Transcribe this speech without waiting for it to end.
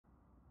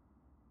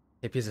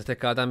Hepinize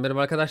tekrardan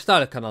merhaba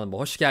arkadaşlar, kanalıma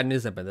hoş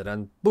geldiniz. Ben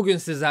Eren. Bugün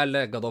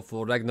sizlerle God of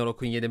War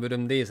Ragnarök'un yeni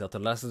bölümündeyiz.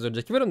 Hatırlarsınız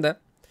önceki bölümde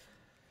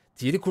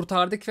Tyr'i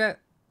kurtardık ve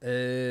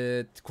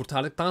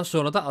kurtardıktan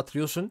sonra da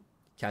Atreus'un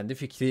kendi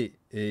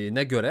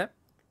fikrine göre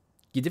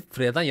gidip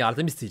Freyra'dan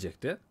yardım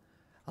isteyecekti.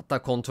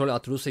 Hatta kontrol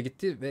Atreus'a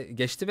gitti ve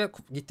geçti ve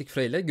gittik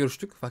Freyra'yla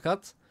görüştük,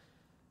 fakat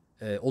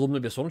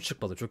olumlu bir sonuç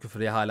çıkmadı. Çünkü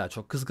Freyra hala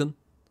çok kızgın.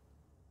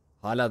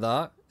 Hala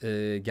daha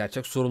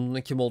gerçek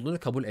sorumlunun kim olduğunu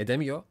kabul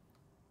edemiyor.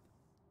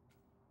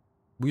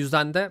 Bu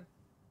yüzden de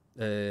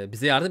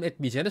bize yardım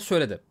etmeyeceğini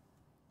söyledi.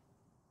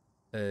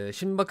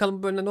 Şimdi bakalım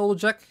bu bölümde ne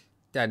olacak?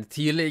 Yani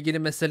Tyr'le ilgili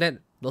mesele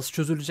nasıl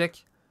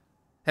çözülecek?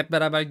 Hep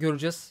beraber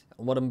göreceğiz.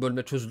 Umarım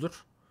bölüme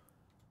çözülür.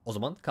 O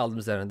zaman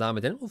kaldığımız yerden devam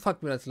edelim.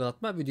 Ufak bir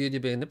hatırlatma.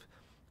 Videoyu beğenip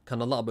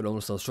kanala abone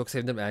olursanız çok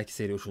sevinirim. Eğer ki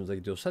seri hoşunuza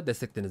gidiyorsa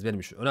destekleriniz benim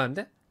için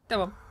önemli.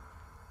 Devam.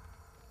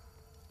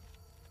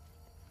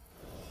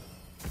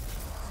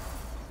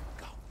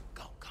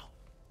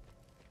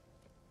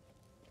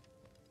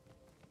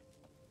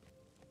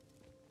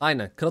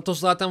 Aynen. Kratos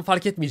zaten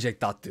fark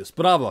etmeyecekti Atreus.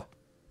 Bravo.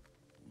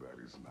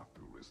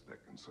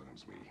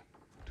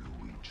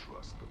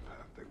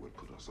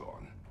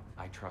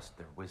 I trust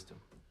their wisdom,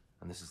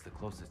 and this is the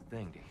closest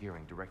thing to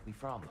hearing directly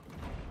from them.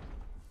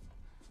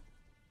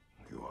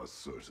 You are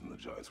certain the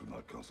giants would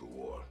not counsel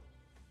war?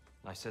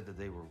 I said that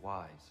they were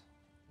wise.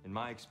 In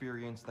my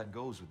experience, that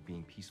goes with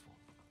being peaceful.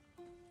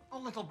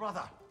 Oh, little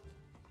brother.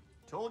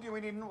 Told you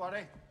we needn't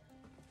worry.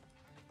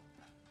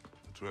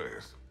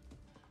 Atreus,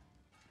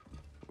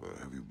 where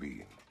have you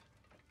been?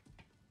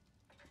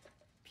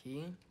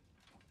 Peeing?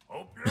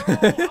 Hope you're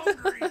all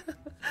hungry.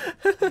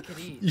 I could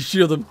eat.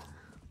 İşiyordum.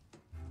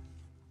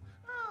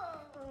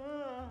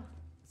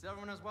 Is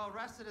everyone as well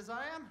rested as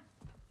I am?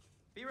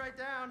 Be right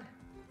down.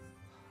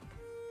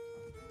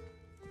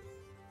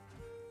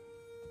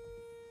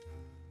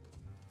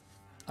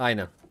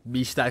 Aynen. Bir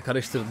işler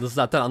karıştırdınız,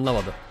 zaten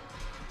anlamadı.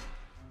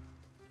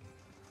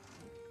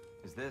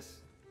 Is this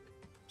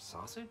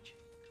sausage?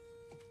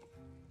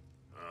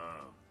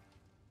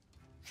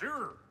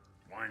 Sure.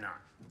 Why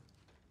not?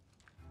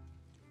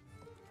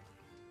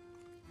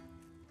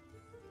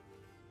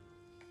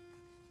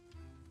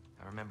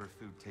 I remember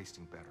food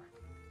tasting better.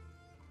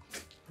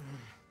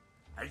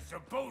 I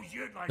suppose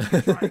you'd like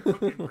to try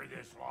cooking for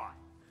this lot.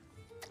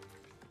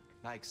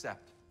 I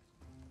accept.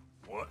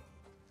 What?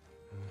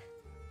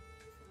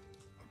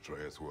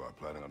 Atreus, we are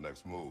planning our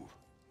next move.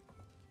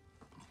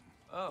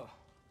 Oh,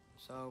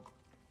 so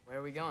where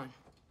are we going?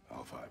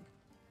 Alfheim,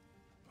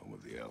 home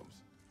of the elves.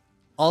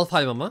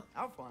 ALFHEIM'A mı?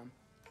 Alfheim.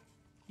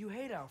 You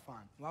hate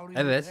Alfheim. Why would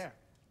we Evet. go there?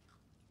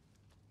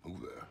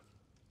 Who there?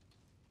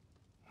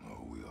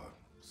 Oh, we are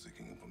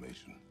seeking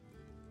information.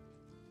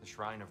 The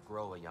Shrine of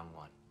Groa, young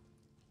one.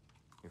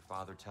 Your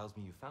father tells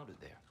me you found it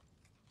there.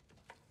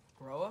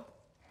 Groa?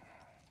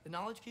 The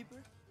Knowledge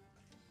Keeper?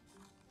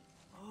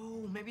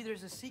 Oh, maybe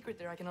there's a secret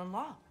there I can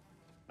unlock.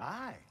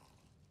 Aye.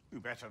 Who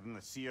better than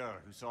the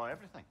seer who saw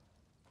everything?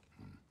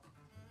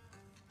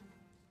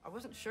 I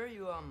wasn't sure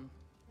you,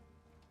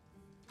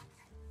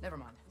 Never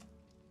mind.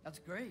 That's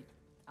great.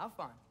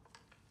 Alfheim.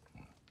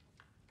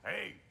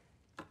 Hey,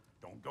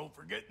 don't go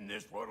forgetting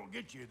this what'll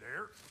get you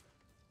there.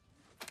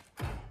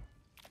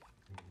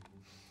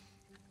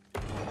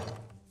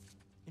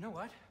 You know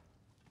what?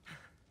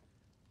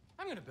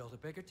 I'm gonna build a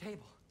bigger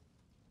table.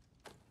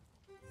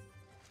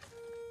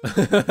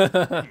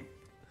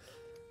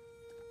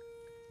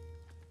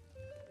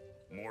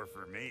 More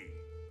for me.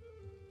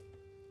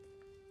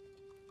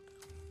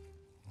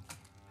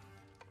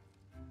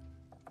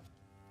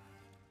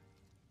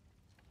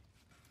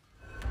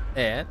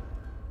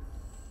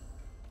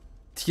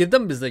 Tyr'de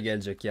mi bizle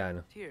gelecek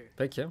yani? Tyr,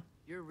 Peki.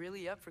 you're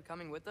really up for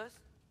coming with us?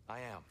 I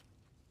am.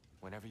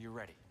 Whenever you're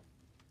ready.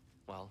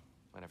 Well,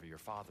 whenever your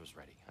father's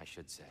ready, I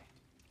should say.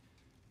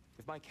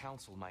 If my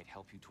counsel might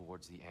help you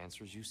towards the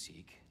answers you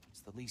seek,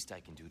 it's the least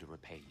I can do to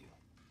repay you.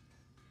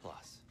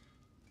 Plus,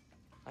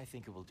 I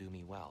think it will do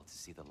me well to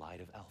see the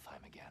light of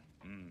Alfheim again.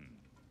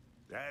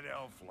 That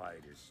elf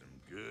light is some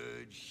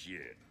good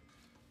shit.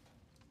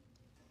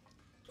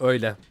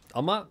 Öyle.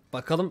 Ama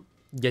bakalım,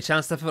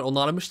 geçen sefer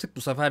onarmıştık,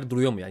 bu sefer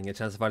duruyor mu? Yani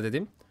geçen sefer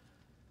dediğim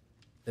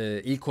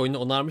ilk oyunu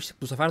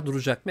onarmıştık, bu sefer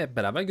duracak mı? Hep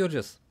beraber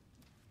göreceğiz.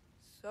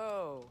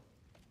 So,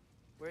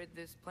 where did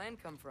this plan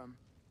come from?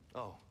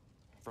 Oh,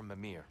 from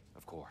Mimir,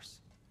 of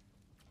course.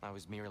 I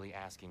was merely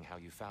asking how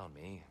you found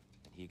me,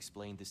 and he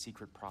explained the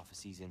secret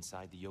prophecies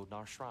inside the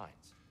Jotnar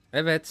shrines.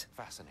 Evet.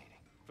 Fascinating.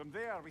 From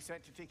there, we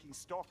set to taking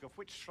stock of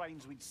which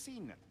shrines we'd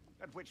seen,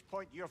 at which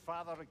point your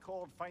father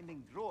recalled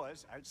finding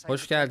Groas outside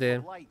Hoş the Temple geldin.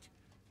 of Light.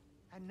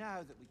 And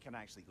now that we can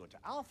actually go to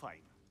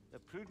Alfheim, the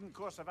prudent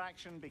course of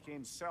action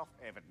became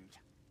self-evident.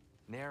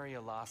 Nary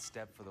a lost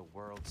step for the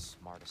world's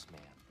smartest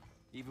man.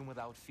 Even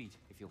without feet,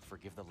 if you'll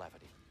forgive the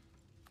levity.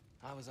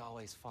 I was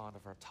always fond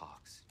of our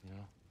talks, you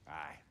know?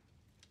 Aye.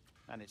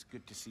 And it's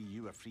good to see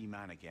you a free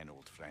man again,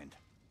 old friend.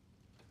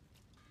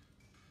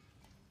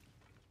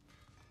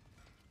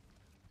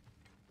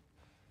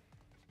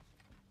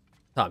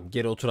 Tamam,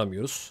 geri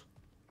oturamıyoruz.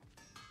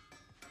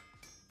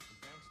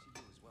 And thanks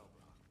to you as well,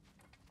 Brock.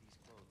 These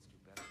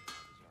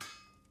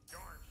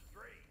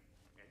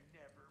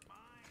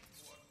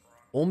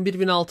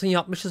 11.000 altın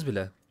yapmışız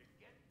bile.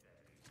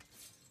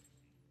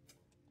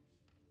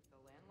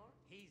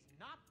 He's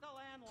not the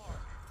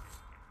landlord.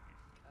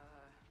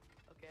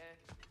 Okay.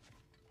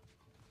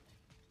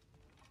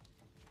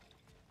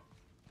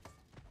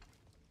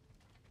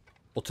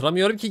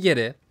 Oturamıyorum ki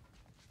geri.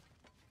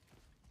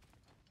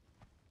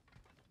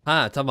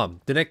 Ha tamam.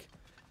 Direkt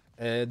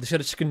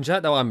dışarı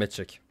çıkınca devam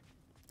edecek.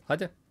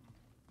 Hadi.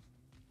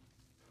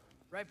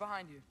 Right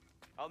behind you.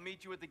 I'll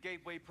meet you at the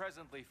gateway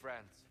presently,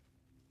 friends.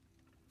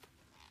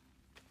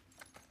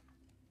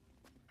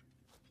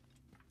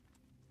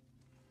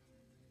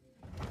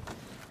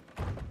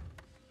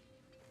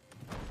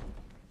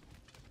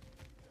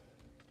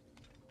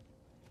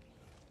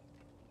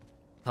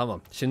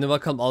 Tamam. Şimdi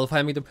bakalım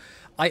ALFHEIM'a gidip...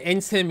 Ay en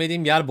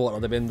sevmediğim yer bu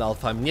arada benim de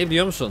ALFHEIM. Niye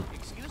biliyor musun?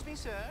 Excuse me,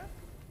 sir.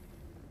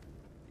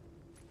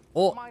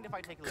 O Mind if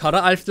I take a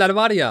kara elfler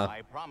var ya.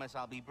 I promise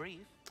I'll be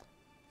brief.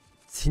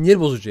 Sinir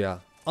bozucu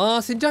ya.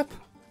 Aa sincap.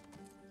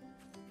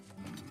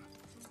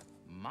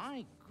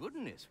 My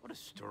goodness, what a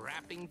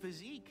strapping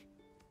physique.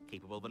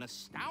 Capable of an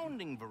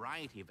astounding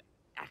variety of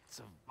acts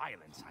of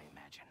violence, I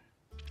imagine.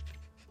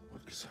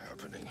 What is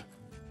happening?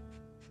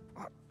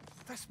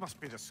 This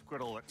must be the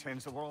squirrel that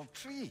tends the world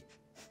tree.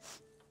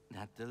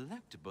 That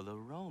delectable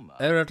aroma.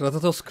 Evet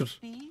Ratatoskır.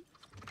 Be?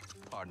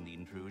 Pardon the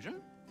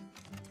intrusion.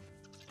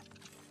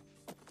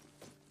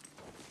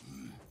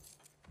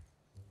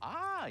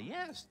 Ah,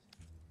 yes.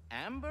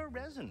 Amber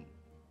resin.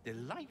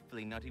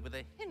 Delightfully nutty with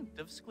a hint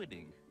of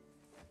squidding.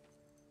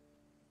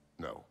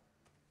 No.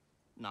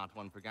 Not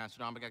one for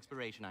gastronomic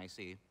exploration, I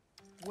see.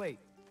 Wait,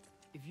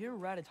 if you're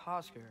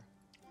Ratatoskr,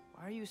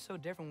 why are you so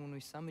different when we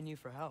summon you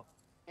for help?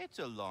 It's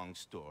a long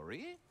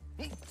story.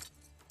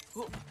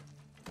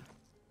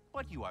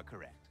 But you are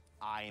correct.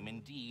 I am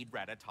indeed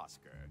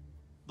Ratatoskr.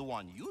 The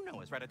one you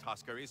know as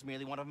Ratatoskr is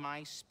merely one of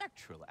my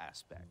spectral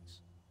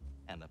aspects.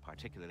 And a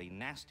particularly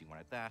nasty one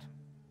at that.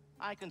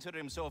 I consider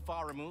him so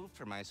far removed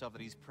from myself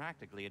that he's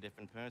practically a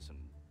different person.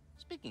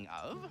 Speaking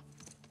of,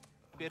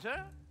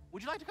 Bitter,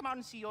 would you like to come out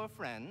and see your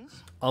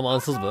friends?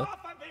 Amansız bu.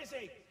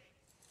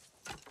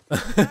 I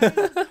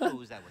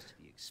suppose that was to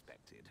be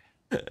expected.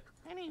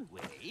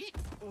 Anyway,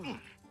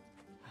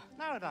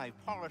 now that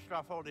I've polished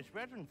off all this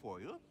resin for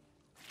you,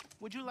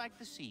 would you like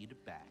the seed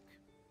back?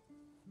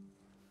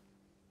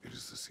 It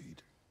is the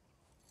seed.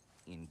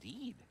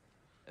 Indeed.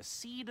 A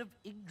seed of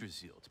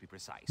Yggdrasil, to be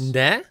precise.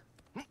 Ne?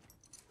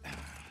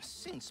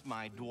 Since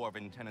my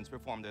dwarven tenants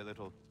performed their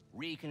little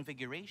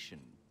reconfiguration,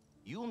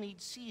 you'll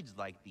need seeds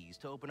like these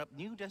to open up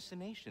new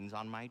destinations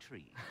on my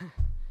tree.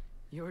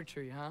 Your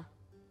tree, huh?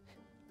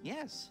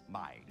 Yes,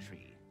 my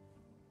tree.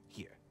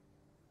 Here,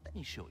 let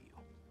me show you.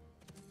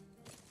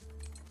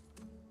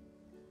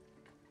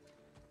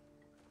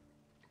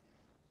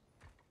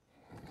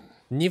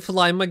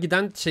 Niflheim'a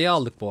giden şeyi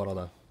aldık bu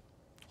arada.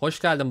 Hoş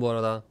geldin bu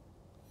arada.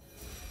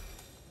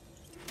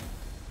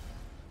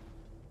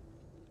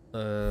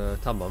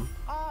 Tamam.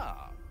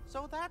 Ah,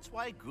 so that's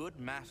why good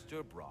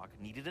Master Brock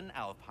needed an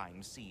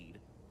Alfheim seed.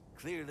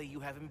 Clearly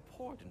you have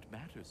important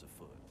matters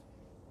afoot.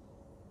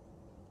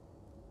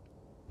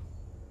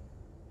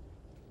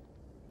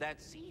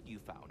 That seed you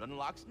found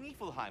unlocks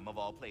Niflheim of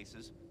all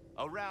places.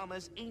 A realm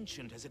as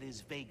ancient as it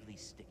is vaguely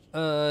sticky.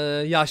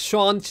 Ya şu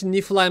an için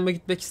Niflheim'a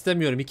gitmek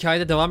istemiyorum.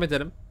 Hikayede devam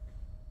ederim.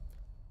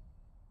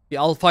 Bir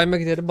ALFHEIM'a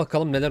gidelim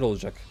bakalım neler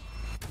olacak.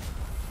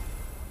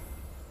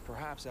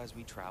 Perhaps as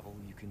we travel,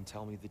 you can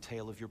tell me the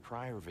tale of your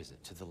prior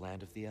visit to the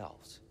land of the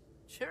elves.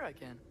 Sure I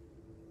can.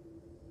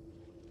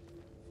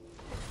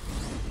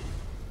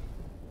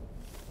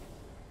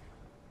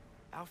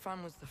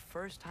 Alfheim was the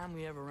first time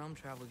we ever realm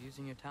traveled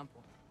using your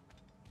temple.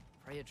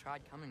 Freya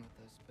tried coming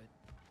with us, but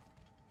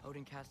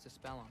Odin cast a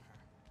spell on her.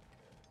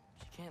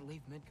 She can't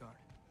leave Midgard.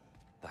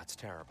 That's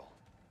terrible.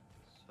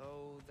 So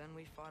then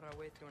we fought our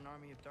way through an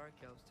army of dark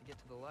elves to get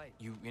to the light.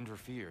 You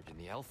interfered in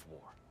the elf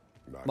war.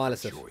 Not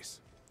Maalesef. by choice.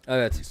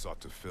 Evet. We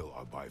sought to fill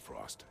our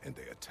Bifrost, and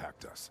they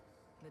attacked us.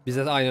 And the Bize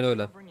de dark aynen elves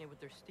öyle. covering it with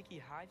their sticky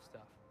hive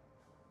stuff.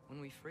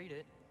 When we freed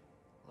it,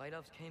 light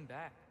elves came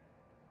back.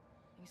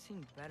 They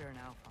seemed better in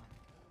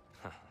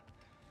Alfheim.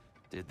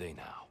 Did they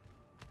now?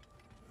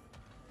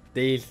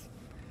 Değil.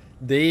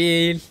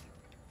 Değil.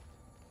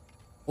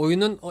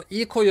 Oyunun o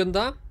ilk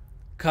oyunda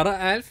Kara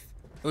Elf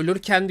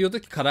ölürken diyordu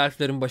ki Kara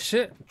Elflerin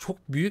başı çok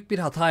büyük bir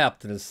hata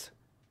yaptınız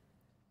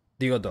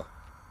diyordu.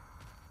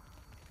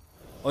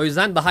 O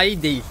yüzden daha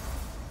iyi değil.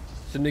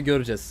 Şimdi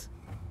göreceğiz.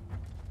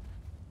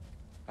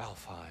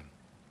 Alfheim.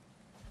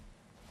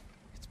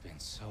 It's been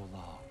so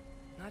long.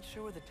 Not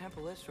sure where the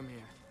temple is from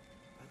here,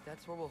 but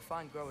that's where we'll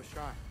find Groa's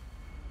shrine.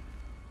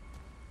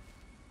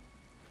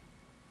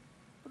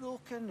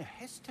 Broken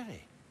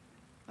history.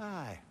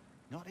 Aye,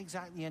 not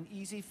exactly an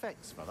easy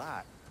fix for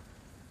that.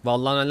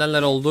 Vallahi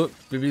neler oldu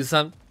bir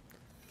bilsem.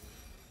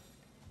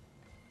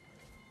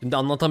 Şimdi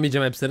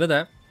anlatamayacağım hepsini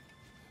de.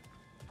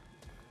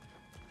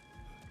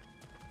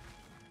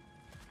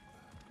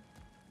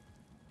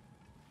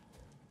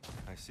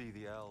 I see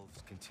the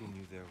elves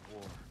continue their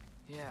war.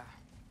 Yeah,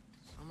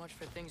 so much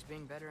for things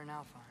being better in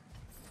Alfheim.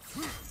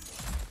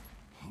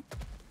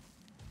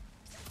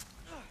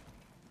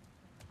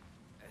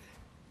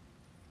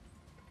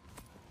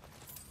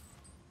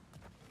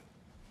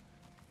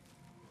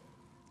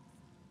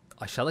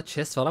 Aşağıda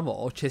chest var ama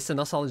o chest'i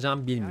nasıl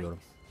alacağımı bilmiyorum.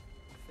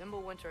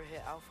 Fimbulwinter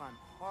hit Alfheim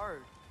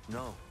hard.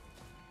 No.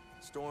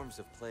 Storms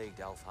have plagued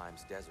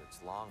Alfheim's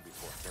deserts long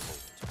before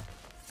Fimbulwinter.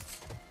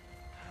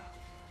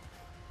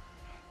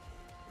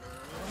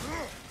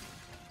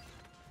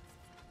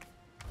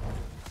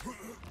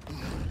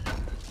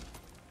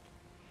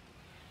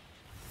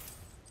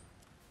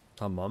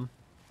 Tamam.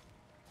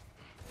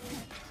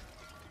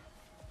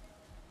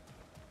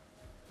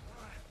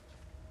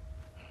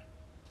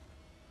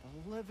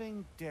 A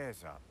living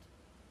desert.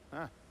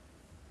 Huh?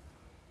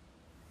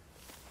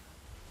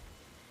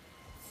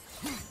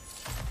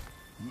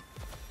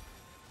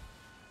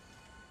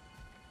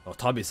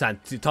 Tabii sen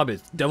tabii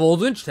dev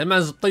olduğun için hemen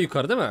zıpla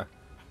yukarı değil mi?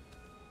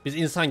 Biz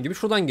insan gibi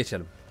şuradan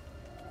geçelim.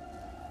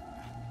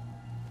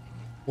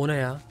 O ne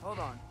ya? Hold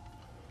on.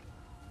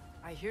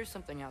 I hear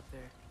something out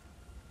there.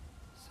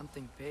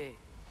 Something big.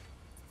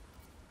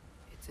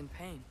 It's in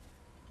pain.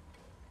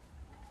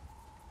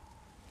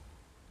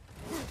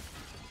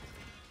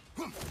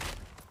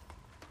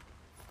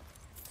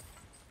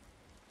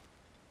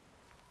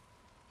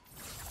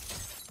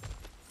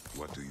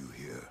 What do you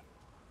hear?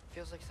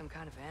 Feels like some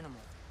kind of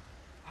animal.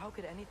 How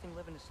could anything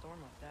live in a storm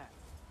like that?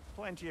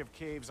 Plenty of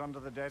caves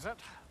under the desert.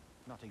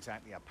 Not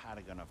exactly a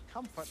paragon of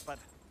comfort, but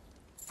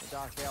the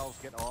Dark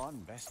Elves get on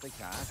best they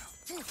can.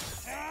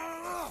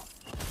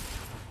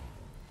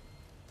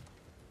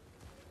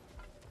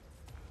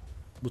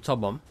 Bu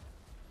tamam.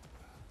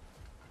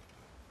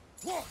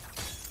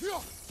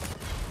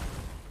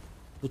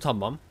 Bu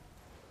tamam.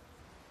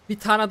 Bir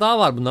tane daha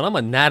var bunlar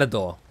ama nerede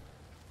o?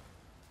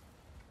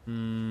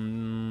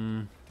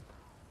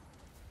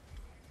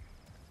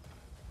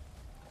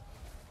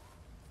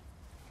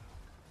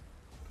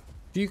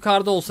 Şu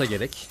yukarıda olsa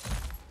gerek.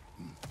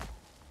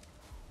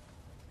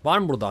 Var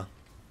mı burada?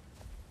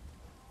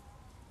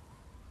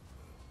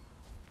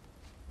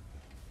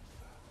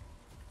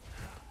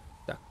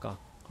 Bir dakika.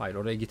 Hayır,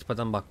 oraya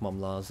gitmeden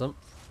bakmam lazım.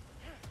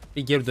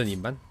 Bir geri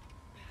döneyim ben.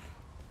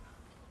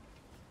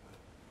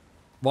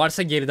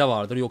 Varsa geride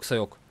vardır, yoksa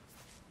yok.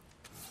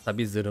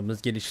 Tabii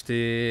zırhımız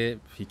gelişti.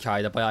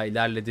 Hikayede bayağı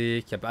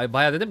ilerledik. Ya,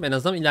 bayağı dedim, en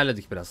azından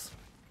ilerledik biraz.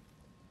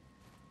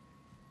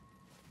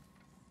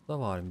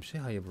 Burada var mı bir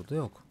şey? Hayır, burada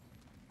yok.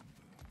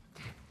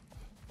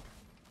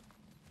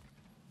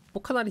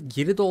 Bu kadar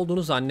geride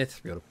olduğunu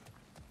zannetmiyorum.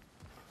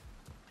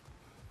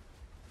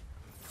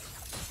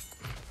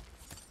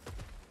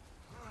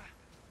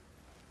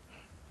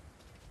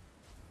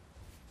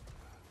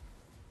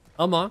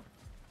 Ama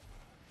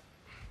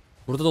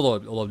burada da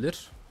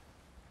olabilir.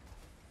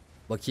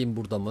 Bakayım,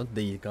 burada mı?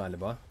 Değil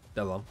galiba.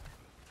 Devam.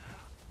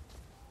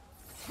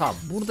 Ha,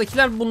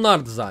 buradakiler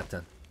bunlardı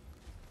zaten.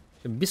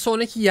 Şimdi bir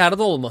sonraki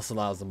yerde olması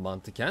lazım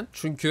mantıken.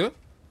 Çünkü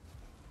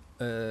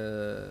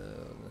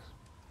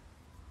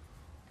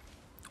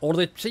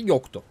orada hiçbir şey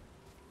yoktu.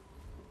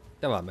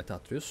 Devam et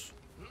Atreus.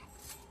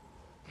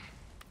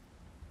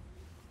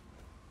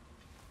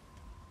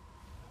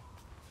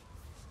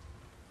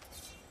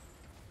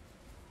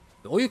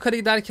 O yukarı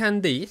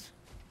giderken değil.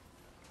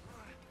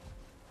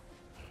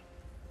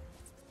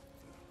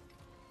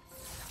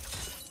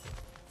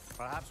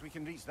 Perhaps we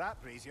can reach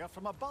that brazier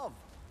from above.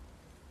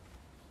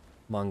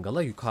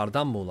 Mangala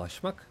yukarıdan mı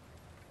ulaşmak?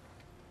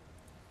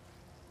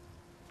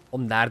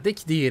 Oğlum nerede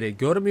ki diğeri?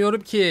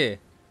 Görmüyorum ki.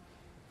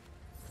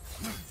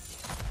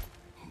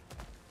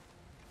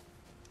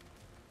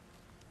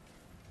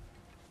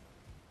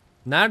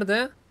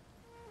 Nerede?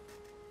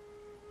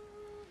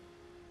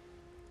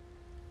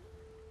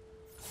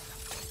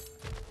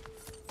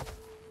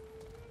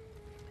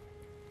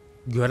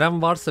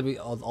 Gören varsa bir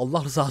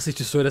Allah rızası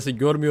için söylesin,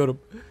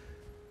 görmüyorum.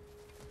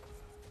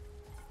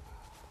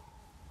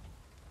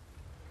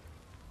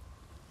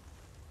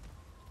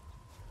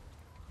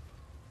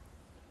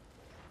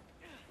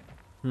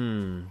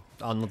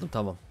 Anladım,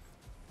 tamam.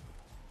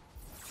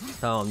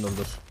 Tamam,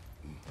 dur.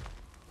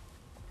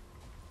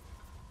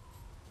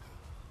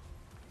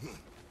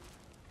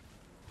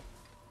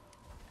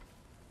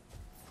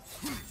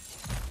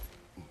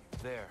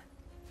 There,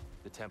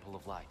 the Temple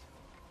of Light.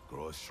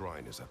 Groa's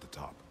shrine is at the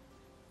top.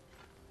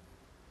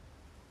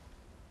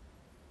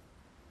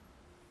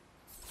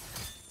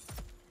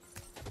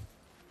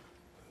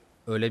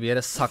 Öyle bir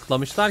yere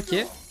saklamışlar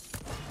ki.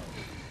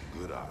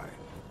 Good eye.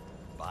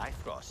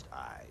 Bifrost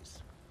eyes.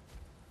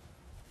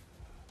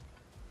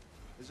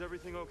 Is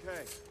everything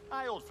okay?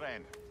 Aye, old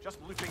friend.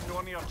 Just looting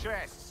one of your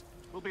chests.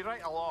 We'll be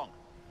right along.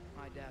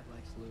 My dad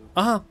likes loot.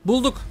 Aha,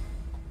 bulduk.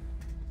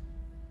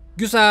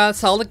 Güzel,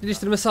 sağlık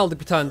geliştirmesi aldık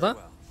bir tane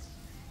daha.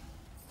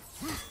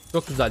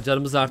 Çok güzel,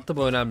 canımız arttı,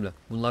 bu önemli.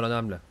 Bunlar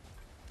önemli.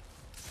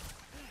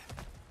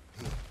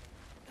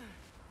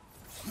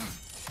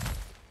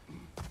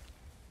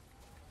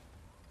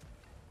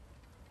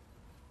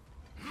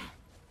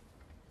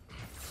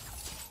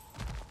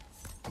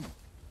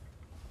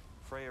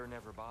 Freyr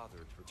never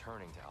bothered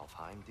returning to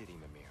Alfheim, did he,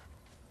 Mimir?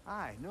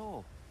 Aye,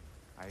 no.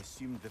 I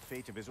assumed the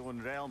fate of his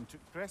own realm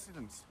took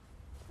precedence.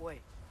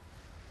 Wait,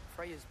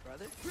 Freya's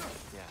brother?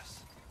 Yes.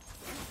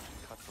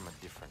 Cut from a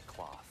different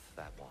cloth,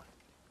 that one.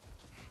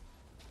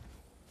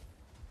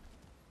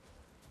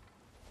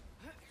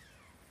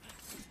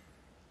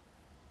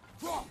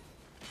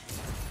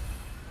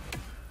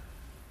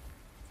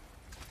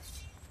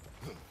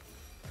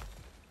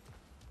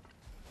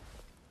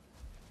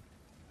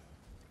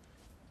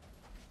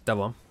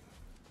 Devam.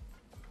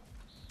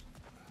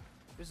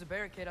 There's a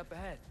barricade up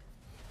ahead.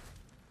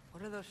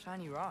 What are those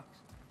shiny rocks?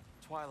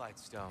 Twilight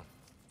stone.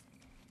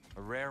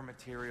 A rare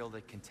material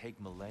that can take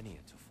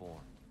millennia to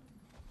form.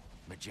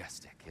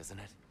 Majestic, isn't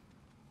it?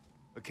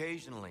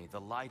 Occasionally, the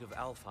light of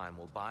ALFHEIM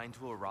will bind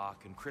to a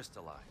rock and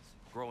crystallize,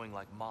 growing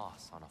like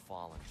moss on a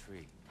fallen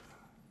tree.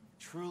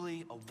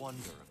 Truly a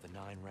wonder of the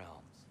Nine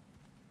Realms.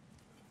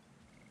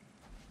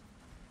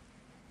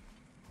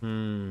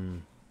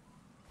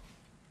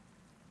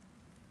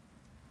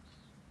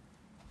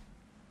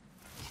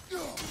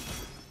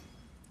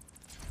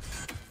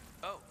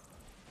 Oh,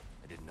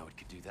 I didn't know it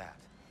could do that.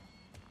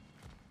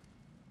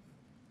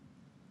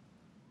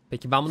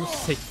 Peki ben bunu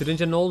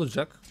sektirince ne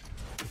olacak?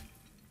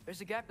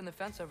 There's a gap in the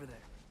fence over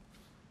there.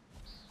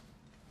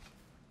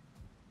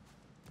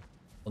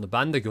 Onu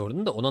ben de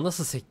gördüm de ona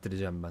nasıl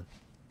sektireceğim ben?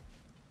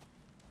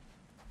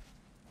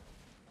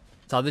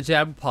 Sadece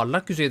eğer bu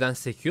parlak yüzeyden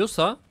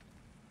sekiyorsa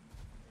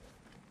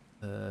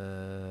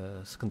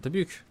sıkıntı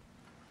büyük.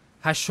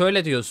 Ha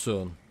şöyle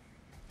diyorsun.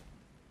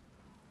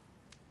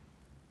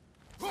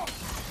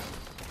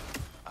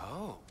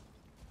 Oh,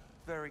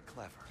 very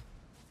clever.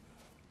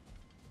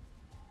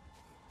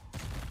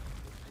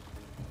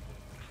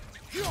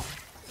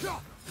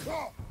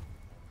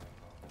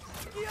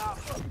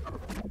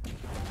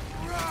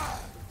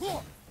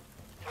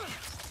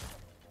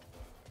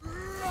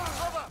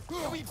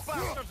 We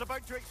bastards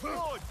about to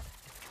explode!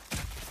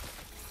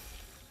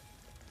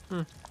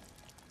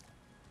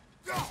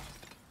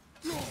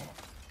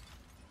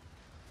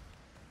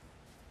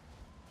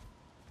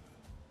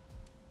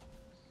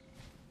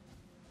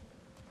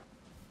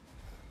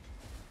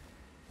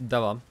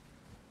 Devam.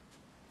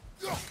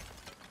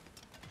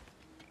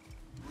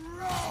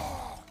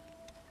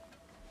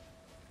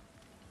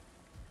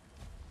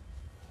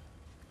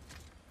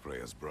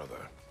 Freya's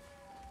brother.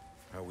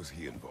 How was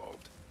he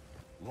involved?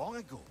 Long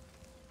ago,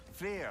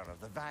 Freyr of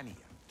the Vanir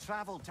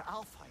traveled to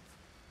ALFHEIM,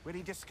 where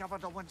he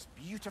discovered a once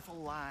beautiful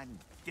land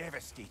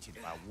devastated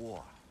by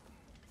war.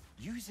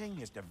 Using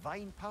his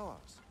divine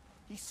powers,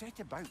 he set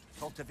about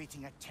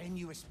cultivating a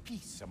tenuous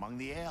peace among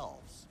the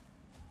elves.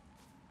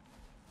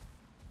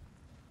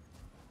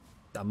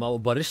 Ama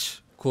o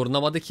barış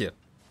korunamadı ki.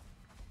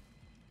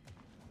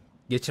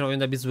 Geçen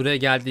oyunda biz buraya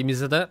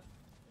geldiğimizde de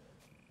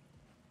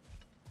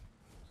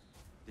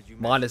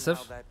maalesef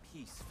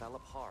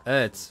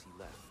evet.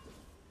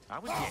 I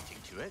was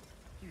getting to it.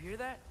 You hear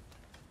that?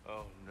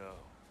 Oh no.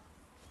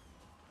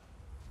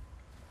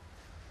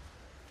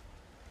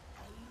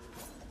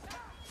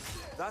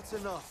 That's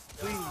enough,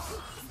 please.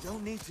 You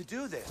don't need to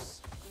do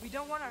this. We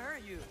don't want to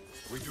hurt you.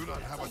 We do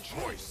not have a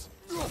choice.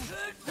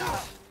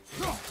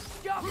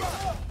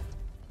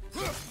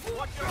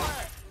 Watch your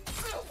back!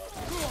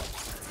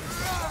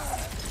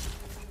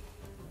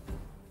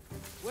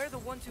 We're the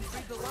ones who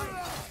freed the light.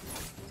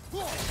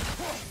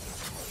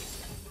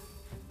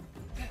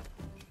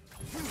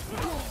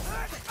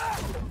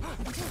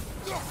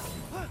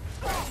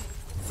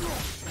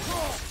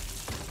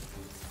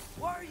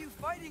 Why are you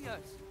fighting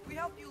us? We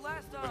helped you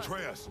last time.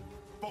 Atreus,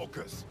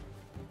 focus.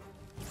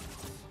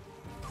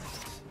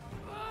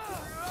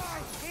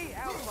 I hate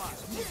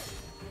outlaws.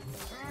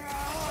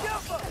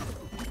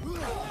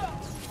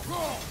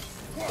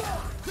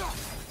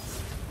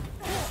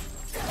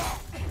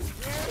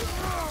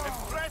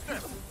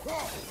 Impressive!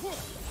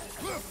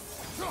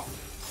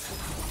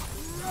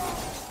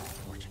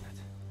 Fortunate.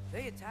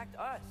 They attacked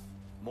us.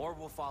 More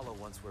will follow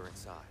once we're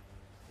inside.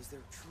 Is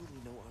there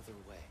truly no other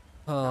way?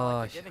 Not Ay.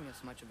 like you're giving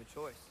us much of a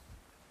choice.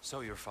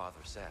 So your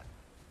father said.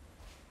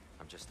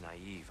 I'm just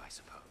naive, I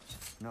suppose.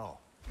 No.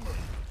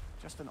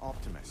 Just an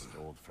optimist,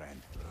 old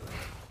friend.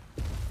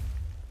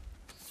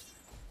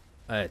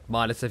 Evet,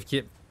 maalesef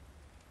ki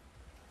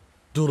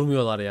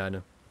durmuyorlar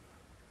yani.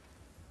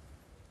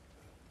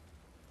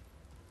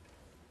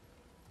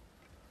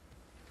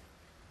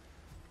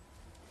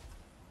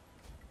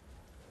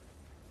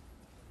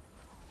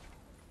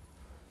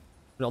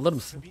 Bunu alır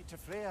mısın? Tribute to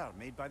Freyr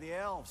made by the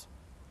elves.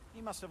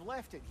 He must have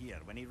left it here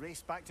when he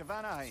raced back to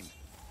Vanaheim.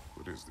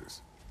 What is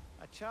this?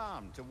 A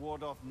charm to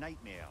ward off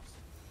nightmares.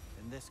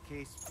 In this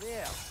case,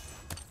 Freyr.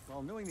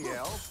 Well, knowing the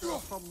elves, there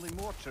are probably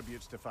more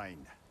tributes to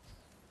find.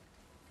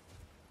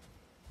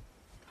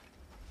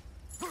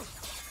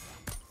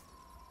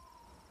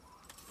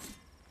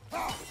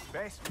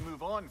 Best we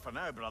move on for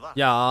now, brother.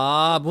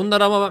 Ya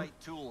bunlar ama ben...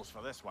 Right tools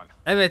for this one.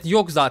 Evet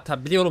yok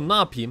zaten biliyorum ne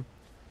yapayım.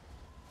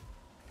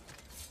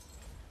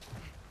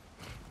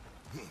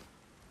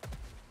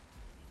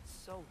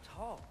 So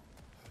tall.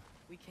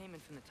 We came in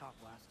from the top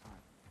last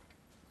time.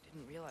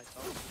 Didn't realize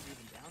all this was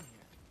even down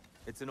here.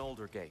 It's an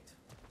older gate,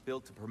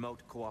 built to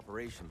promote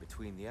cooperation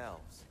between the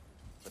elves.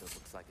 But it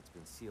looks like it's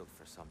been sealed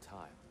for some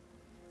time.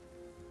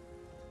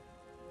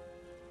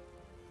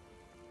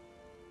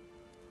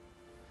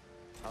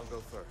 I'll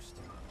go first.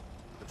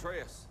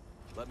 Atreus,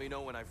 let me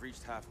know when I've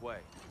reached halfway.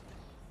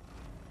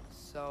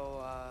 So,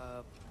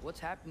 what's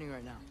happening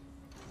right now?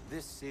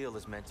 This seal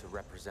is meant to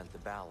represent the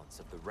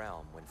balance of the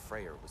realm when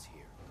Freyr was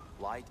here.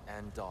 Light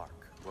and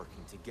dark,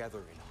 working together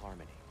in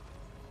harmony.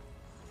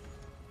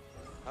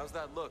 How's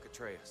that look,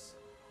 Atreus?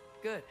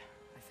 Good,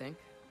 I think.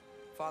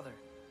 Father,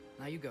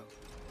 now you go.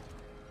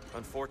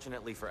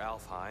 Unfortunately for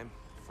Alfheim,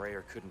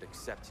 Freyr couldn't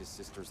accept his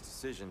sister's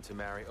decision to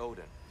marry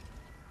Odin.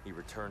 He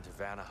returned to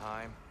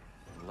Vanaheim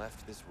and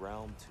left this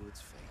realm to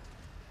its fate.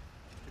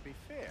 To be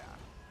fair,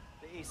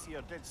 the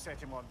Aesir did set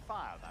him on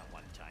fire that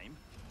one time.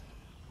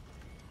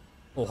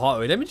 Oha,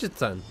 öyle mi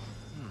cidden?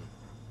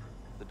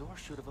 The door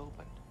should have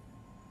opened.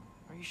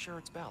 Are you sure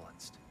it's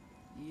balanced?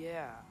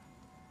 Yeah,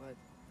 but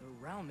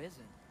the realm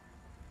isn't.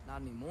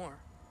 Not anymore.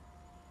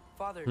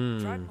 Father,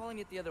 try pulling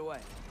it the other way.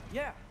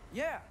 Yeah,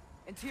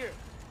 and here,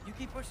 you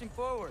keep pushing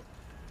forward.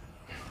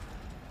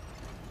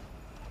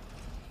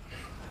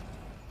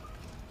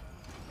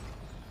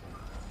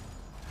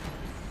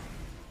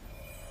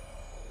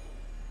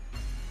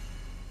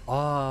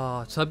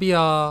 Aa, tabii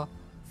ya.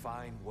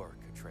 Fine work,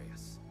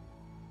 Atreus.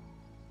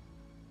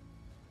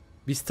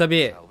 Biz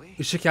tabii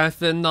ışık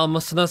elflerinin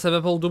almasına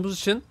sebep olduğumuz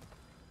için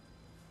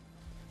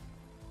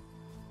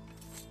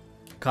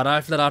kara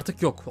harfler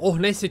artık yok. Oh,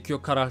 neyse ki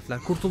yok kara harfler.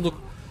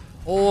 Kurtulduk.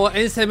 Oo,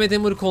 en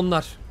sevmediğim ırk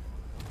onlar.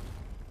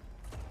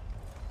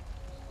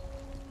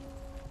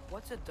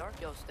 What's a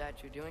Dark Elf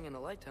statue doing in the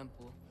Light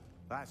Temple?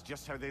 That's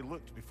just how they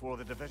looked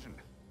before the division.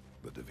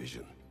 The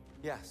division.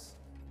 Yes.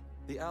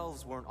 The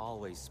elves weren't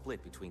always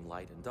split between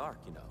light and dark,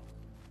 you know.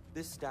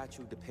 This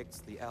statue depicts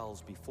the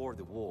elves before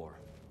the war,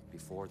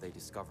 before they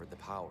discovered the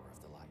power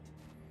of the light.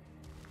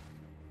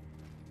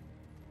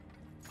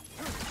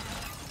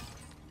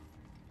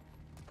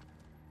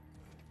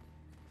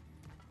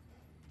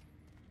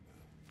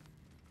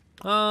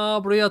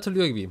 Aa, burayı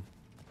hatırlıyor gibiyim.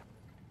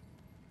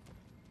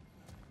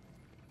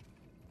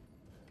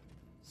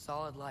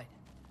 Solid light.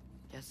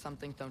 Guess some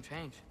things don't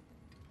change.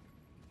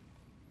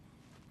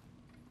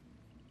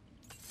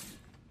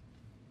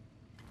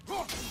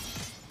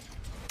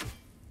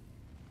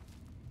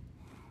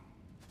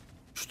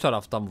 Şu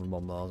taraftan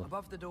vurmam lazım.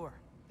 Above the door,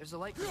 there's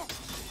a light.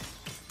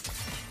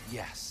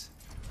 Yes.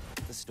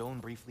 The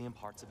stone briefly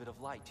imparts a bit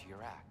of light to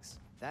your axe.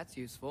 That's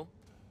useful.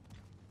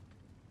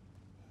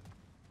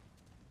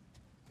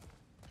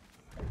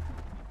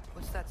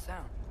 What's that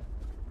sound?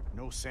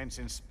 No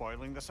sense in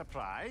spoiling the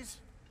surprise.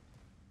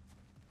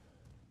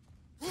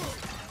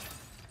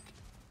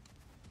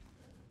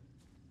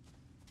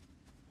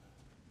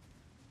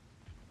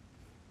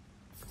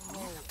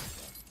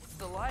 It's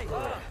the light.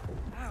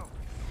 Ow.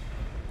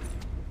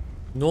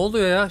 Ne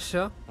oluyor ya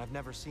aşağı? I've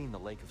never seen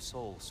the Lake of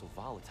Souls so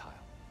volatile.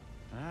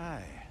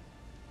 Aye.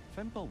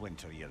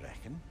 Fimbulwinter, you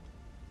reckon?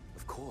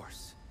 Of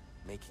course,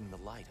 making the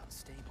light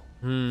unstable.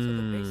 So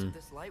the base of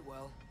this light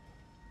well,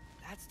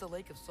 that's the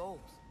Lake of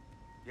Souls.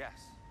 Yes.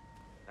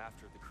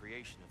 After the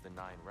creation of the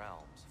Nine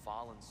Realms,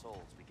 fallen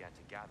souls began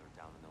to gather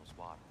down in those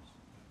waters.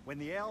 When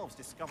the elves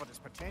discovered its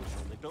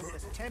potential, they built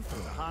this temple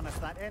to harness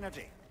that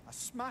energy. A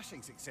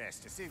smashing success,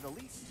 to say the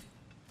least.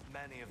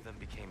 Many of them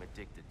became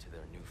addicted to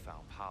their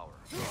newfound power.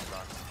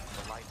 Thus,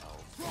 the Light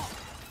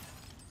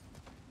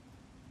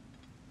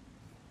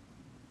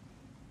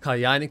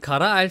Elves. Yani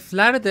kara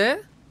elfler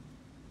de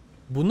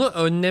bunu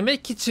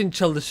önlemek için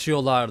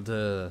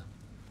çalışıyorlardı.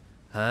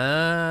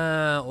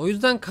 Ha, o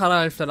yüzden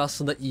kara elfler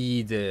aslında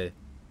iyiydi.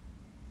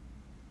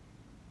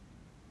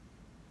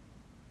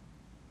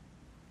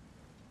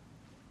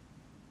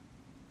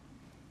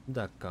 Bir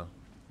dakika.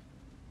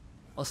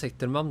 O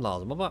sektirmem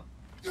lazım ama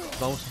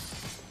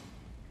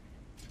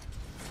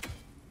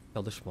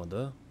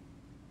çalışmadı.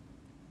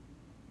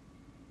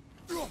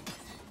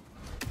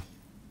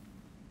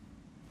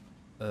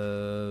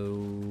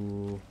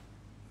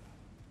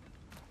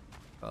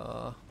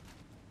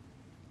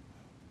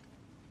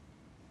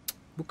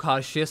 Bu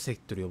karşıya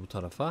sektiriyor bu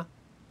tarafa.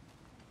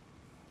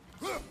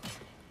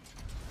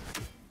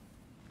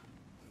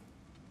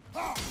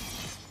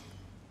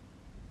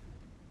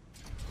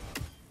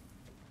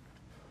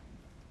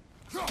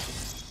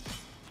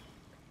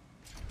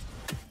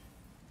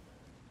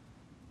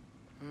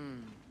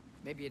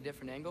 Maybe a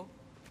different angle?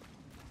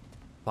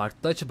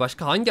 Farklı açı.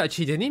 Başka hangi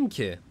açıyı deneyeyim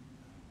ki?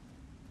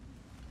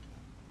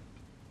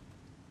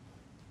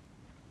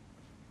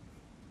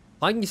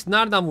 Hangisi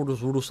nereden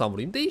vurursam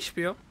vurayım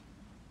değişmiyor.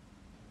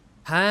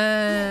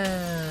 He.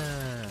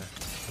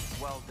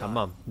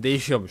 Tamam,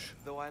 değişiyormuş.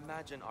 Though I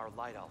imagine our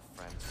Light Elf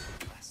friends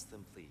will be less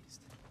than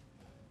pleased.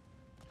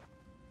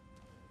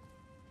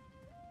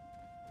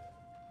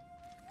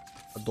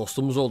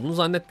 Dostumuz olduğunu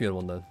zannetmiyorum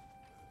onların.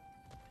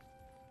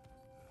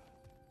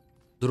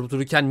 Durup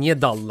dururken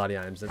niye daldılar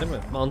yani bize, değil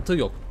mi? Mantığı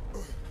yok.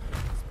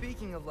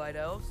 Speaking of light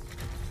elves,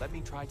 Let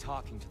me try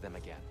talking to them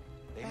again.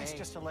 They Best may...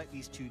 just to let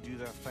these two do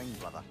their thing,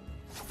 brother.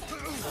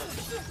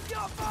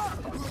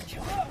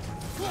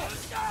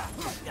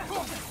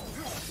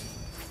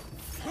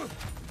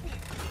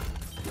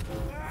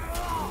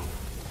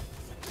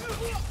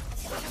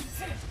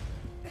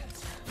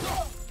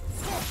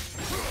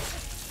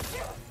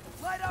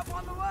 light up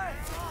on the way!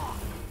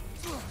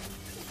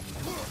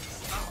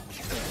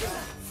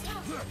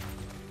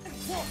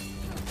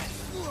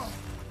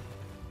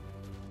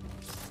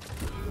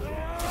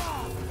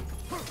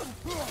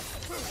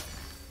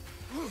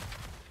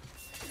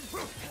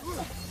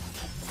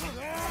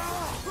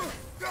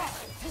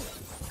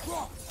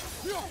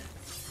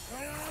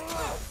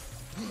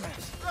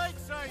 Right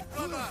side,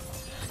 brother!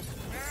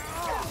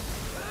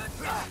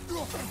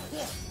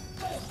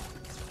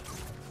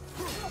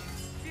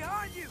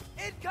 Behind you!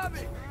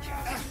 Incoming!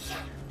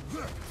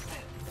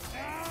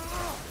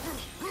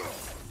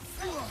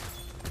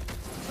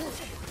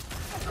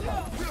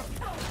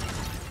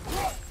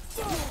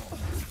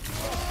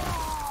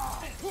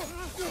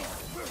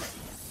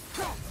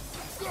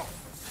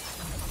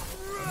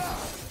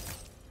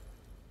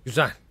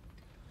 Güzel.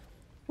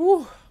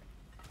 Poor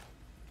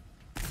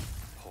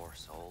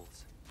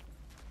souls.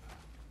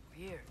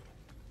 Here.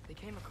 They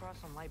came across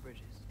on light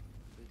bridges.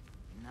 But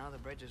now the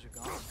bridges are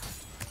gone.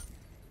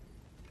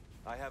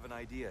 I have an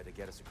idea to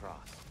get us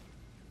across.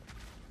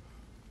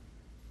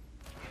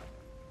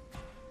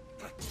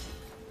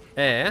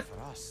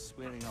 For us,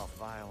 swearing off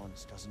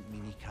violence doesn't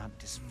mean he can't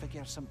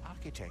disfigure some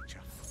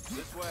architecture.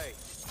 This way.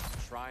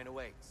 Shrine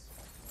awaits.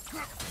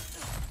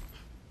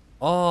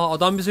 Aa,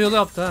 adam bize yolu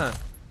yaptı ha.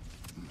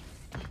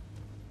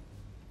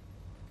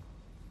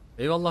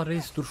 Eyvallah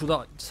reis, dur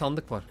şurada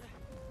sandık var.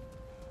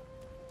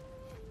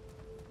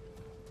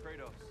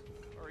 Kratos,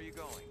 where are you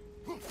going?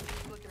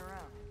 He's looking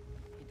around.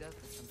 He does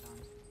this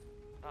sometimes.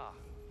 Ah,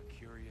 a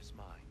curious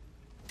mind.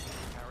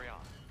 Carry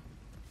on.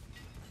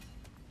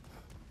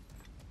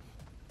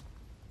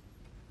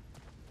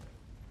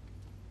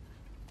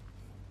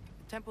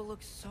 The temple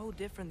looks so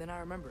different than I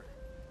remember.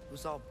 It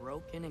was all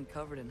broken and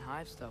covered in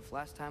hive stuff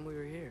last time we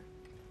were here.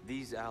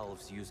 These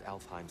elves use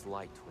Alfheim's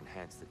light to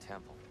enhance the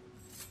temple.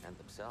 And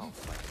themselves,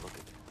 by the look of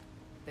it.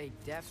 They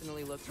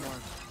definitely look more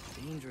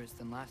dangerous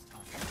than last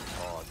time.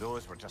 Oh,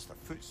 those were just the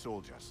foot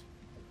soldiers.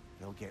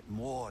 They'll get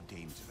more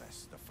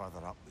dangerous the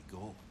further up we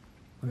go.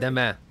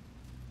 Deme.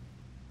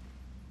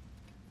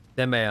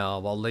 Deme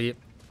ya, vallahi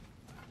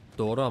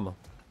doğru ama.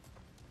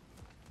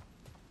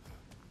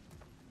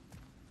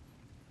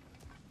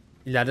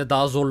 İleride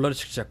daha zorları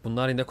çıkacak.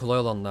 Bunlar yine kolay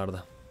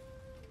olanlardı.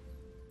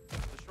 The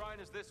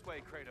shrine is this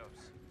way, Kratos.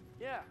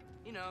 Yeah,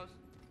 he knows.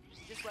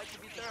 Just like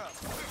to be thorough.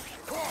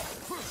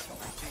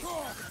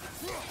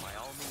 By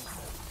all means.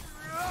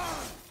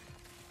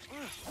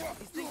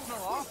 These things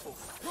smell awful.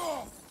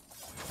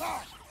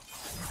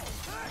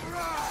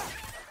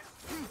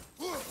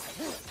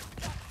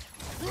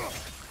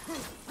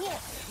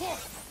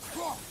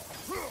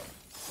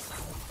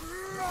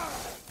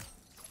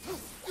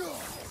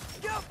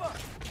 Yapma!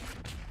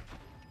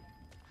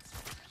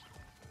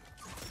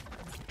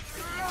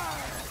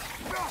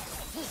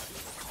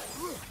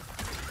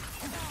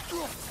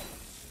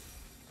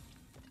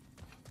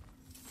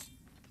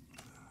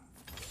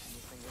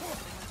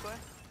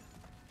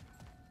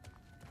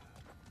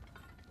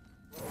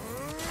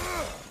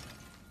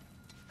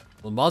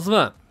 Olmaz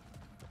mı?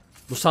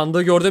 Bu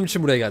sandığı gördüğüm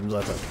için buraya geldim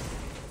zaten.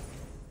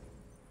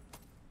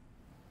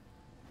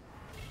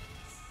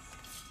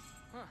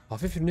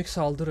 Hafif unik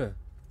saldırı.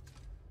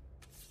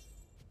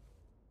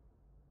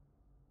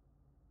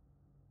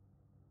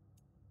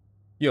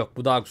 Yok,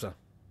 bu daha güzel.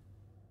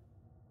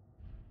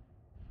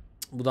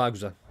 Bu daha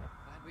güzel.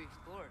 Glad we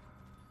explored.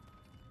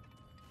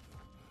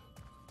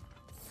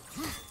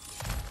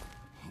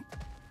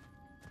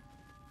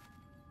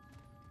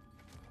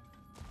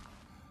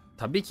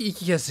 Tabii ki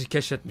 2 kez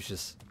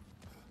keşfetmişiz.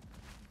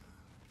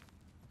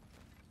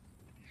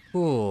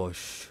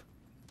 Hoş.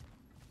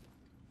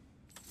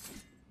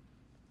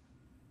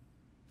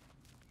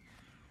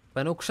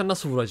 Ben o kuşa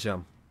nasıl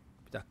vuracağım?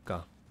 Bir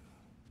dakika.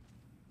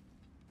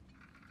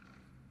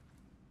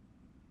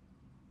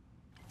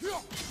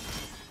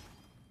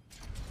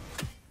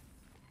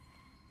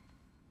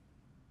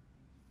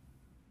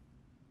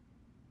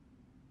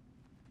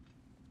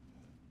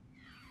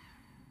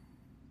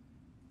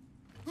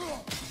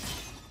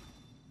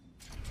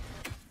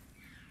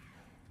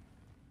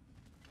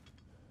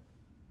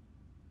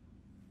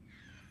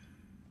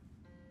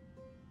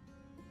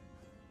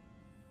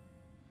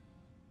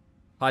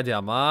 Hadi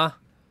ama.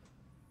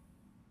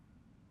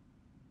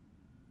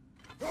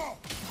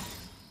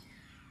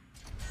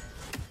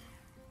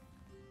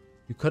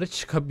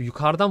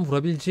 Yukarıdan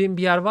vurabileceğim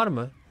bir yer var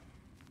mı?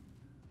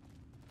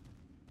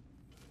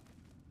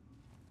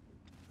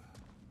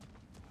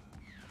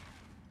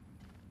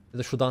 Ya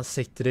da şuradan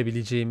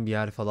sektirebileceğim bir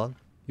yer falan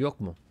yok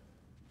mu?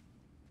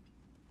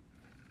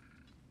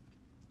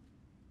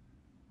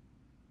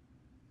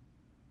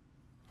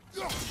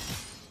 Bir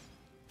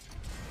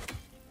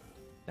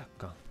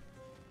dakika.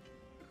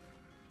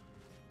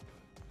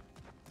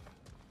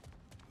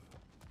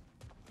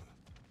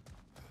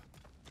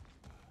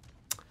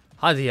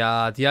 Hadi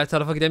ya, diğer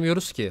tarafa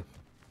gidemiyoruz ki.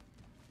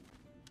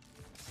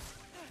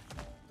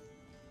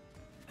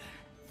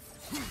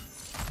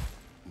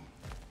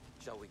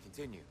 Shall we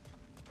continue?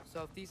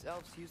 So if these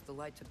elves use the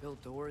light to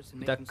build doors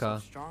and Bir make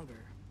themselves dakika. stronger,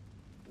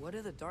 what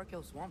do the dark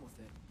elves want with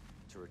it?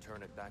 To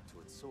return it back to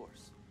its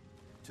source.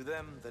 To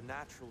them, the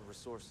natural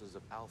resources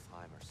of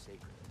Alfheim are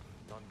sacred,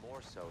 none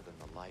more so than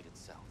the light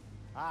itself.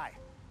 Aye,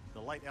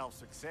 the Light Elf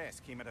success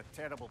came at a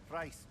terrible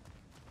price.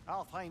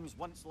 Alfheim's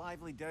once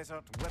lively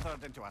desert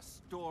withered into a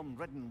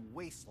storm-ridden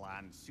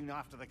wasteland soon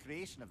after the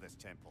creation of this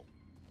temple.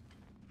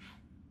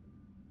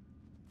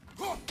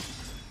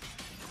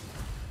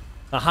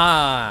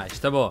 Aha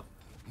işte bu.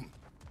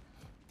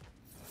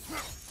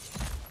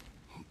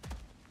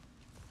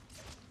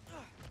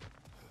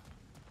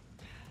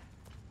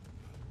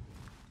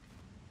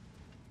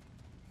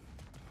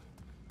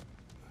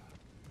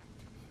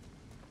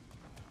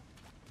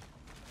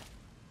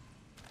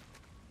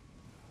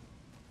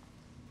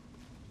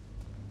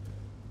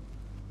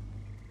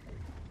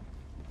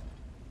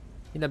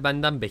 Yine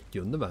benden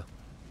bekliyorsun değil mi?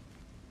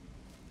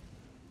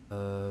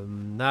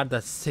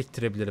 Nerede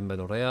sektirebilirim ben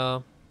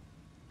oraya?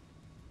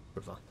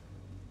 Buradan.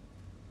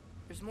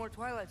 There's more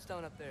Twilight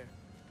Stone up there.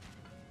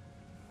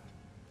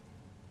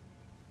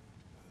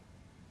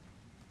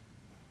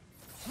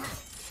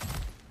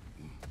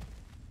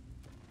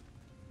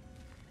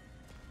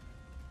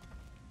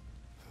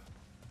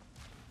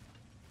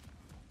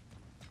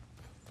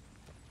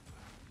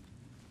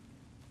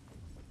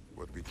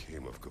 What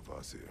became of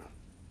Kvasir?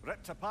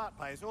 Ripped apart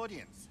by his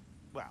audience.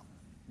 Well,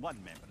 one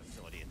member of his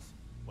audience.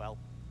 Well,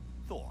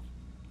 thought.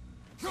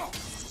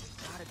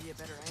 Gotta be a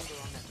better angle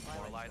on that More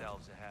Twilight light Stone.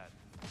 elves ahead.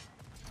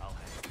 I'll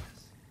handle this.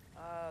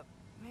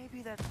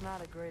 Maybe that's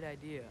not a great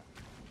idea.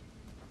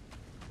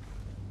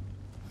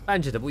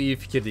 Bence de bu iyi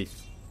fikir değil.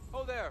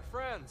 Oh there,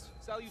 friends.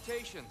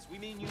 Salutations. We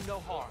mean you no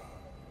harm.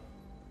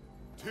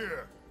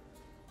 Tyr,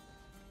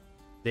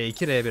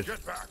 D2 R1.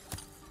 get back!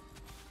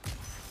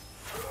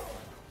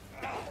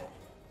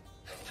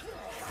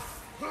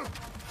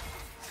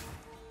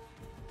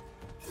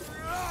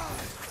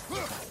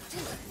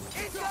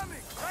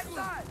 Incoming! Right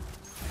side!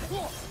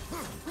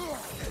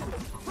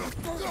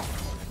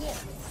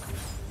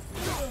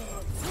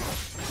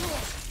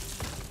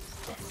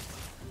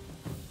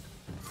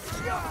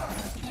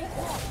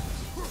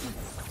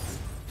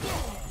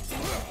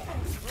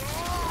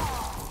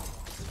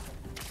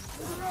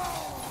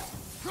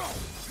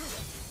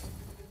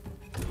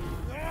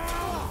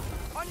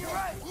 On your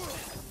right!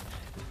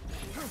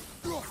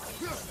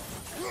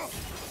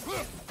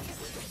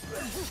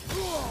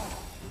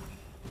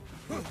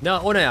 Ne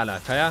o ne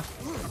alaka ya?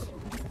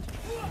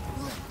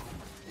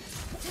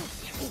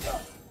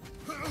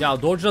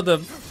 Ya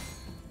dodge'ladım.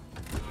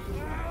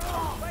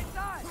 Right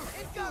side!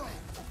 Incoming!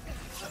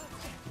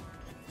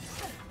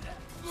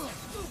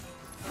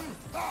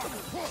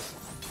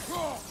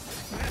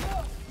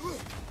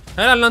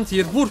 Helal lan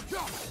Tyr, vur.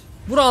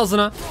 Vur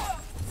ağzına.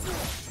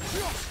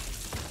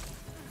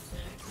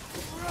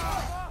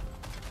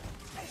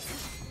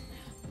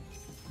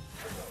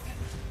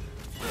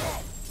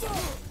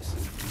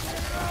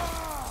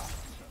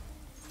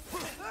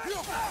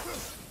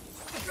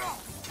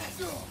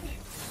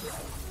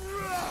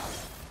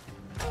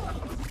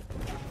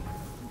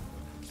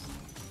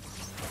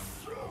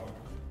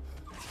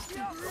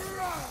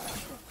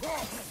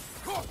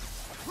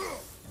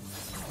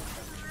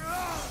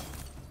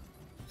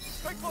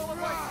 Big ball of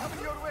light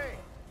coming your way.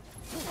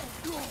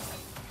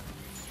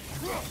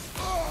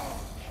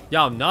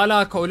 Ya ne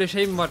alaka, öyle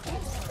şey mi var?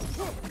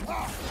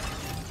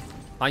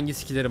 Hangi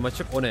skillerim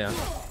açık, o ne ya?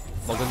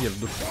 Baga diyorum,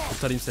 dur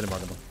kurtarayım seni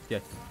bari bak.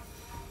 Gel.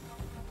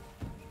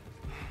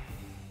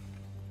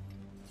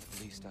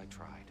 At least I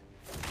tried.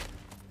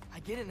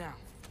 I get it now.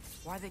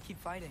 Why they keep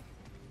fighting.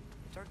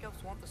 Dark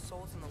elves want the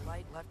souls in the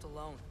light left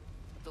alone.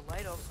 But the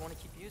light elves want to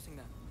keep using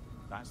them.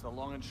 That's the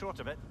long and short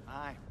of it.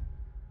 Aye.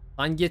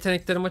 Hangi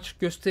yeteneklerimi açık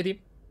göstereyim.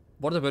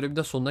 Bu arada bölümün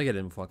de sonuna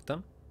gelelim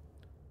ufaktan.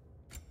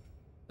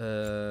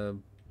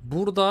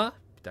 Burada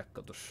bir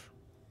dakika dur.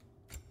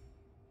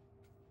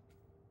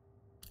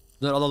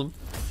 Bunları alalım.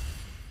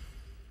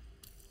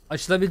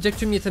 Açılabilecek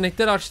tüm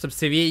yetenekleri açtım.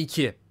 Seviye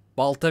 2.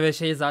 Balta ve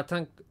şey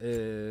zaten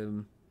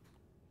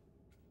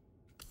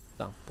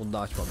tamam, bunu da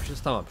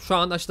açmamışız. Tamam. Şu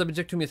an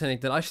açılabilecek tüm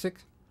yetenekleri açtık.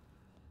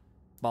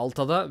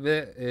 Baltada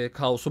ve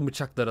kaosun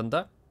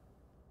bıçaklarında.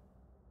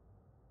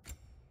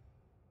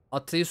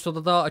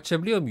 Atreus'ta daha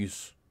açabiliyor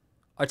muyuz?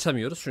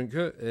 Açamıyoruz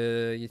çünkü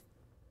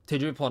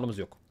tecrübe puanımız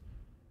yok.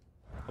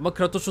 Ama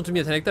Kratos'un tüm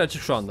yetenekleri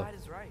açık şu anda.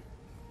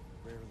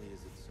 Rarely is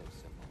it so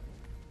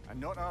simple.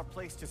 And not our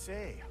place to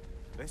say.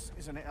 This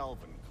is an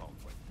elven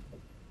conflict.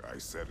 I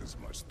said as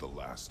much the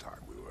last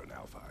time we were in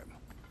Alfheim.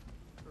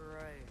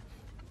 Right.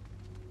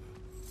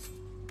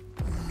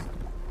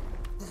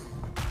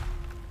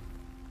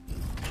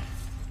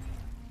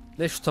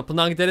 Ne, şu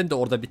tapınağa gidelim de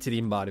orada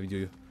bitireyim bari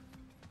videoyu.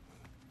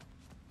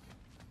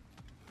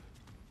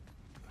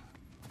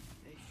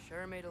 They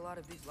sure made a lot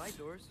of these light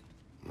doors.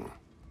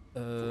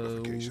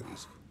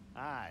 Fortifications.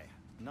 Aye.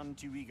 None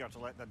too eager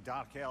to let the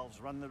dark elves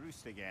run the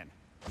roost again.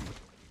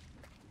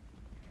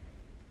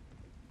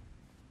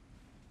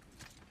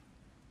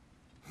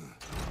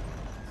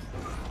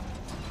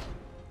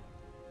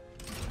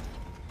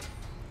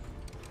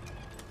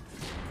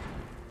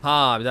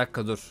 Ha bir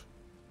dakika dur.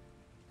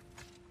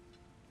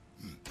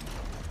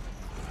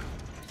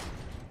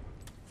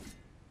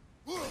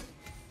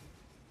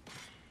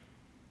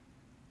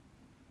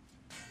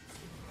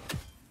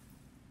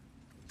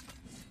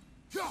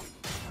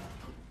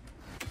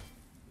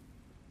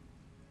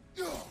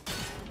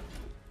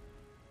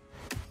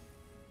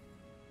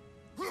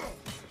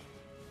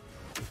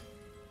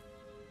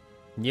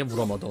 Niye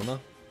vuramadı ona?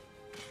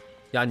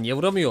 Ya niye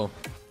vuramıyor?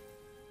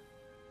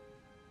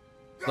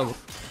 Da vur.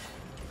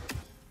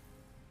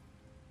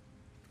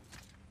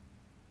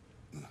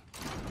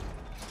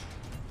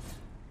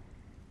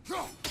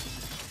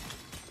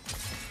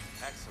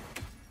 Excellent.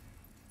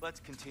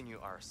 Let's continue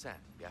our ascent,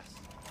 yes?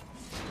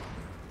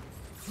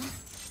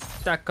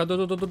 Bir dakika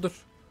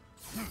dur.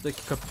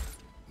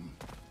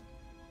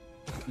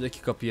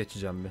 Buradaki kapıyı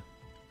açacağım bir.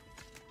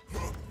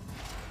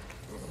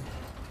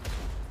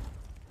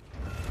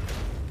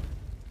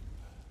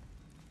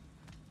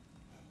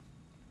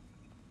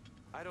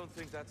 I don't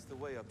think that's the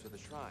way up to the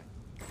shrine.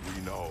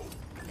 We know.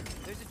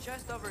 There's a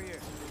chest over here.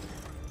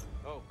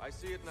 Oh, I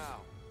see it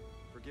now.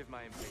 Forgive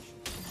my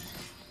impatience.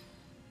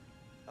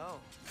 Oh,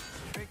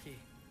 tricky.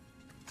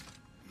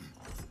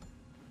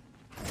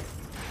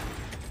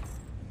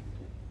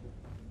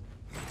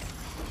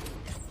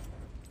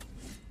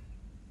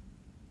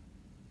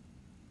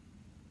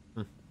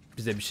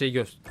 Bize bir şey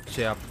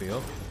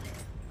yapmıyor.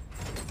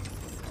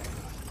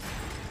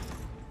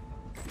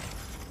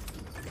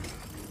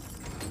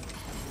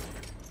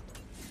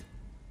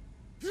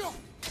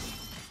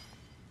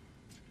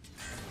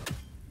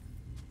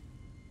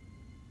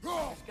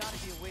 There's gotta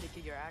be a way to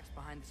get your axe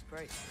behind this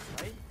crate,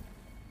 right?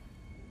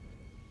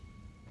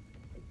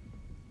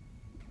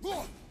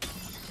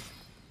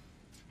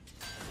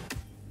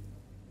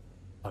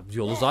 Abi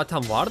yolu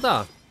zaten var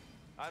da.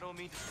 I don't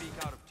mean to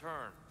speak out of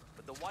turn,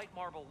 but the white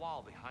marble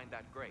wall behind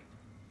that grate.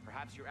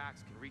 Perhaps your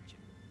axe can reach it.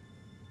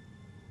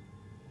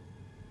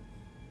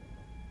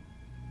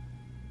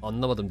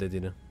 Anlamadım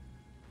dediğini.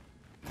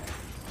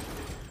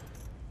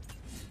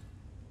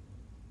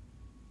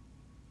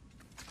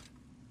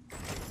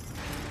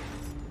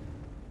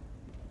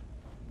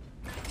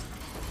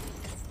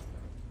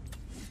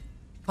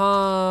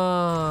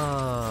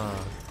 Ha,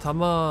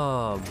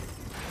 tamam.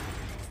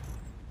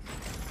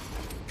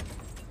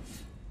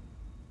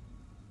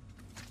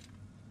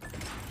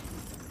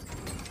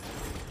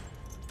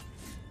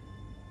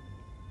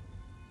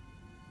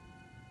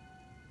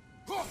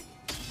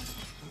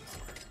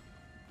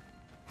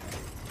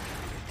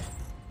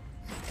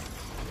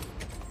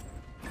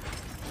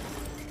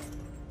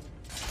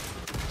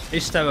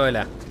 İşte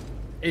böyle.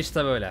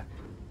 İşte böyle.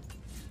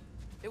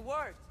 It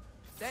worked.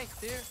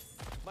 Thanks, dear.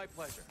 My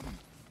pleasure.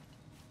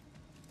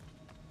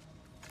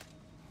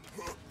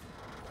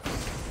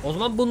 O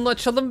zaman bunu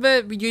açalım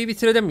ve videoyu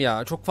bitirelim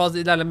ya. Çok fazla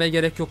ilerlemeye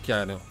gerek yok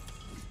yani.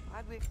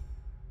 I'd be...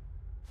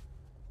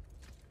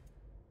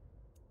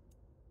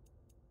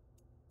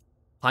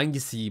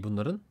 Hangisi iyi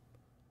bunların?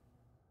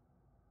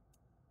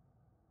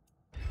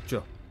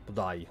 Şu. Bu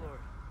daha iyi.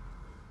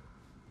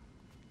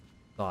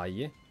 Daha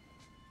iyi.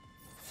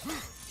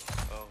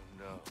 Oh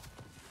no.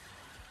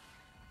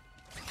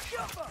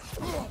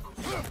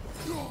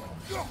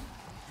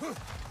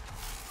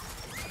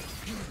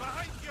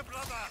 Behind you,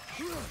 brother!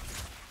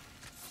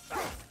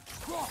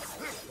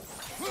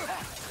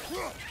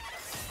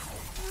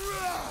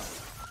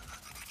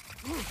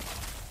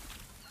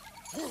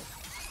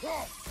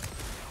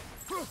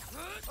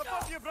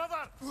 Above you,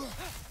 brother!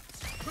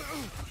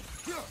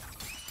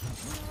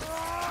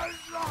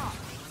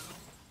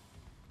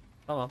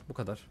 Tamam, bu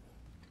kadar.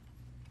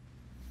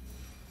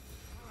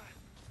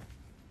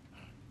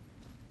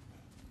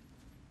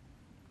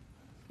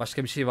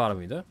 Başka bir şey var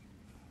mıydı?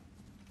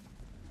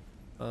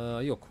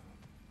 Yok.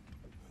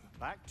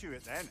 Back to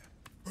it then.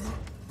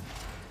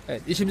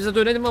 Evet, işimize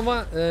dönelim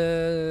ama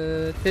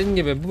dediğim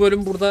gibi bu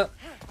bölüm burada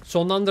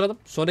sonlandıralım.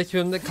 Sonraki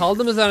bölümde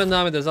kaldığımız yerden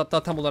devam ederiz.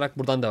 Hatta tam olarak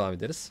buradan devam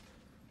ederiz.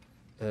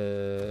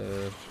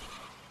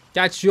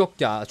 Gerçi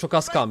yok ya. Çok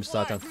az kalmış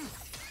zaten.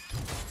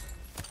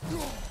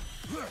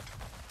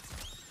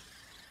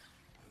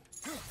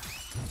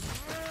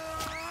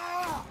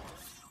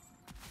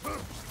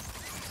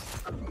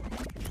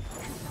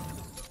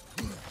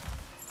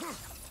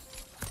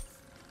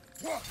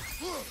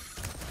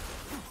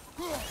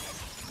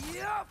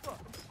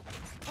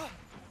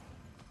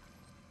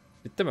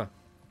 Bitti mi?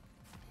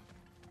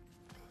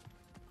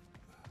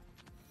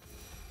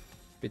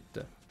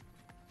 Bitti.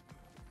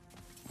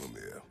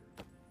 Mumia,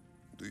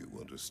 do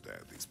you understand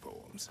these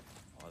poems?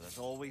 Oh, there's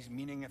always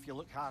meaning if you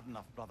look hard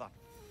enough, brother.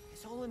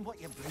 It's all in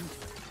what you bring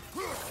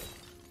to it.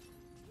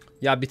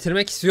 Ya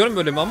bitirmek istiyorum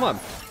bölümü ama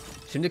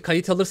şimdi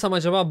kayıt alırsam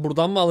acaba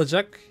buradan mı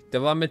alacak,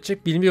 devam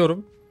edecek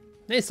bilmiyorum.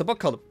 Neyse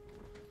bakalım.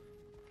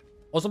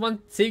 O zaman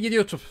sevgili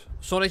YouTube,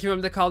 sonraki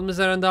bölümde kaldığımız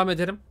yerden devam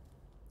edelim.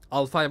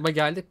 ALFHEIM'A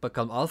geldik.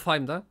 Bakalım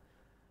ALFHEIM'da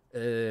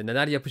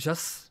neler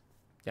yapacağız?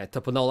 Yani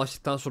tapınağa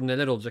ulaştıktan sonra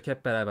neler olacak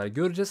hep beraber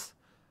göreceğiz.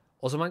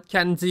 O zaman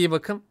kendinize iyi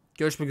bakın.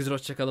 Görüşmek üzere,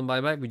 hoşçakalın,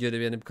 bay bay. Videoyu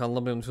beğenip kanalıma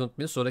abone olmayı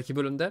unutmayın. Sonraki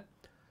bölümde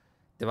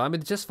devam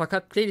edeceğiz.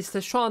 Fakat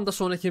playlistte şu anda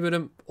sonraki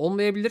bölüm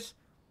olmayabilir.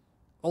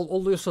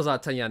 Oluyorsa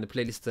zaten, yani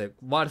playlistte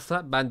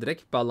varsa ben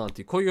direkt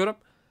bağlantıyı koyuyorum.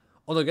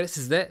 Ona göre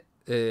siz de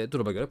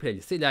duruma göre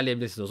playlistte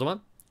ilerleyebilirsiniz o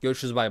zaman.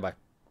 Görüşürüz, bay bay.